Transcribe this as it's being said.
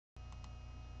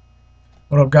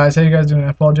What up, guys? How you guys doing?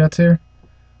 FL Jets here.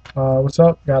 What's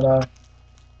up? Got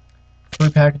 3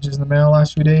 packages in the mail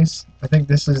last few days. I think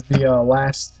this is the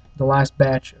last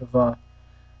batch of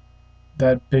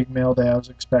that big mail day I was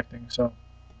expecting. So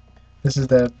this is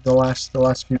the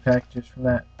last few packages from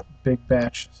that big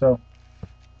batch. So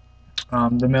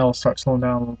the mail will start slowing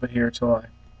down a little bit here till I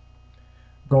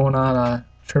going on a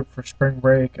trip for spring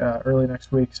break early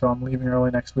next week. So I'm leaving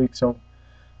early next week. So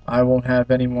I won't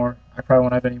have any more. I probably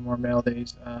won't have any more mail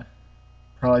days.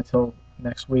 Probably till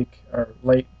next week or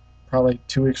late, probably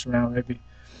 2 weeks from now maybe,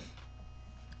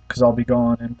 because I'll be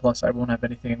gone, and plus I won't have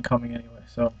anything incoming anyway.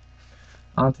 So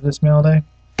on to this mail day.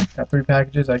 Got 3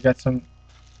 packages. I got some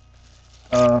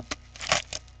right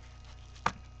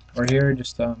here.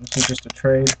 Just this is just a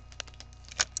trade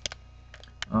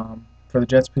for the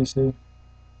Jets PC,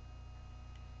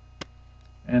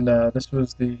 and this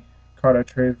was the card I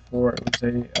traded for. It was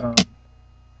a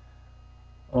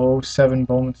 07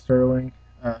 Bowman Sterling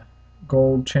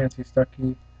gold Chansey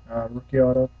Stuckey rookie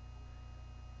auto.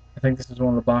 I think this is one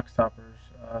of the box toppers,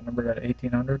 numbered at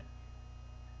 1800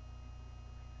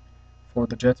 for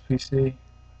the Jets PC,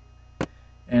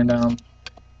 and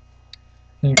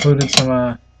he included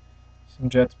some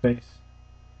Jets base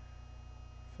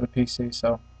for the PC,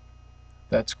 so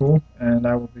that's cool, and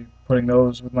I will be putting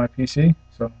those with my PC.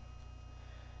 So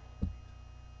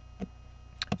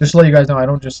just to let you guys know, I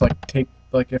don't just like take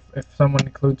if someone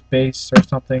includes base or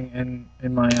something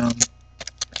in my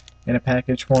in a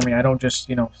package for me, I don't just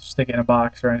stick it in a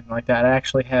box or anything like that. I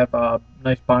actually have a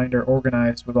nice binder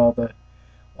organized with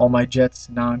all my Jets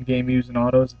non-game using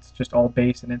autos. It's just all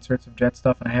base and inserts of Jet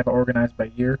stuff, and I have it organized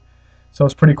by year. So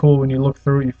it's pretty cool when you look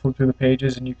through, you flip through the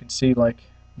pages, and you can see like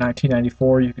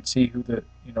 1994. You can see who the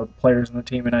the players on the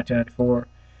team in 1994.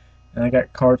 And I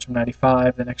got cards from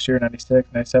 95, the next year 96,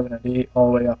 97, 98, all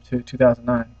the way up to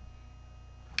 2009.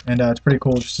 And it's pretty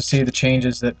cool just to see the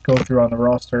changes that go through on the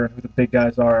roster and who the big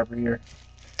guys are every year.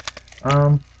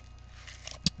 Then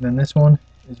this one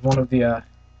is one of the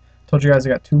told you guys I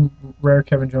got 2 rare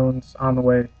Kevin Jones on the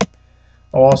way.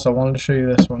 Oh, also wanted to show you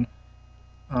this one.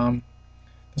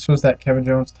 This was that Kevin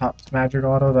Jones Topps Magic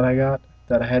auto that I got,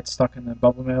 that I had stuck in the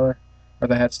bubble mailer, or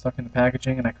that I had stuck in the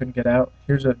packaging and I couldn't get out.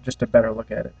 Here's just a better look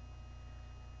at it,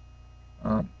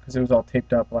 because it was all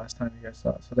taped up last time you guys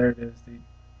saw it. So there it is, the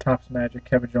Topps Magic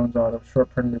Kevin Jones auto, short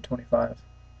printed to 25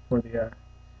 for the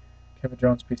Kevin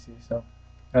Jones PC. So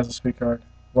that's a sweet card.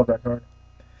 Love that card.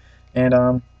 And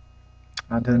on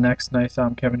to the next nice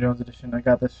Kevin Jones edition. I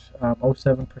got this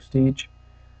 07 Prestige,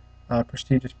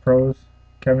 Prestigious Pros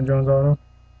Kevin Jones auto,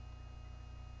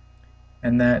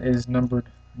 and that is numbered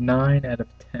 9 out of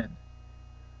 10.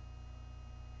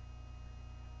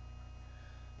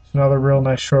 It's another real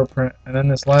nice short print. And then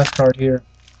this last card here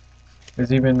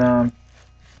is even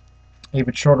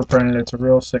shorter printed. It's a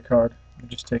real sick card. Let me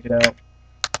just take it out.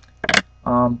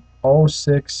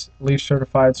 06 Leaf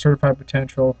certified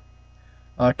potential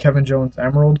Kevin Jones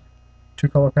Emerald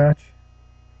 2-color patch.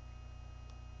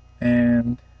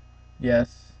 And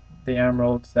yes, the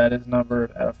Emeralds, that is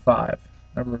numbered out of 5.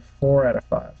 Number 4 out of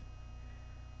 5.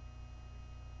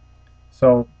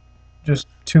 So just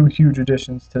 2 huge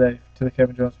additions today to the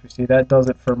Kevin Jones PC. That does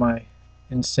it for my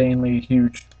insanely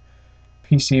huge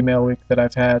PC mail week that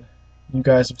I've had. You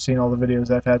guys have seen all the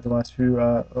videos I've had the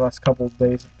last couple of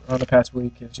days on the past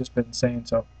week. It's just been insane.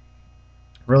 So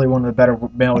really one of the better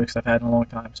mail weeks I've had in a long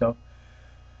time. So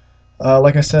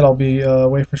like I said, I'll be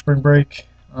away for spring break.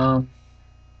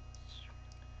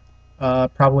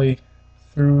 Probably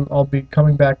I'll be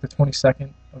coming back the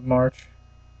 22nd of March.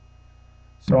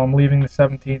 So I'm leaving the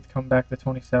 17th, come back the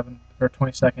 27th or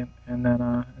 22nd, and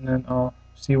then I'll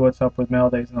see what's up with mail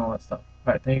days and all that stuff.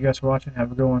 All right, thank you guys for watching.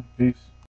 Have a good one. Peace.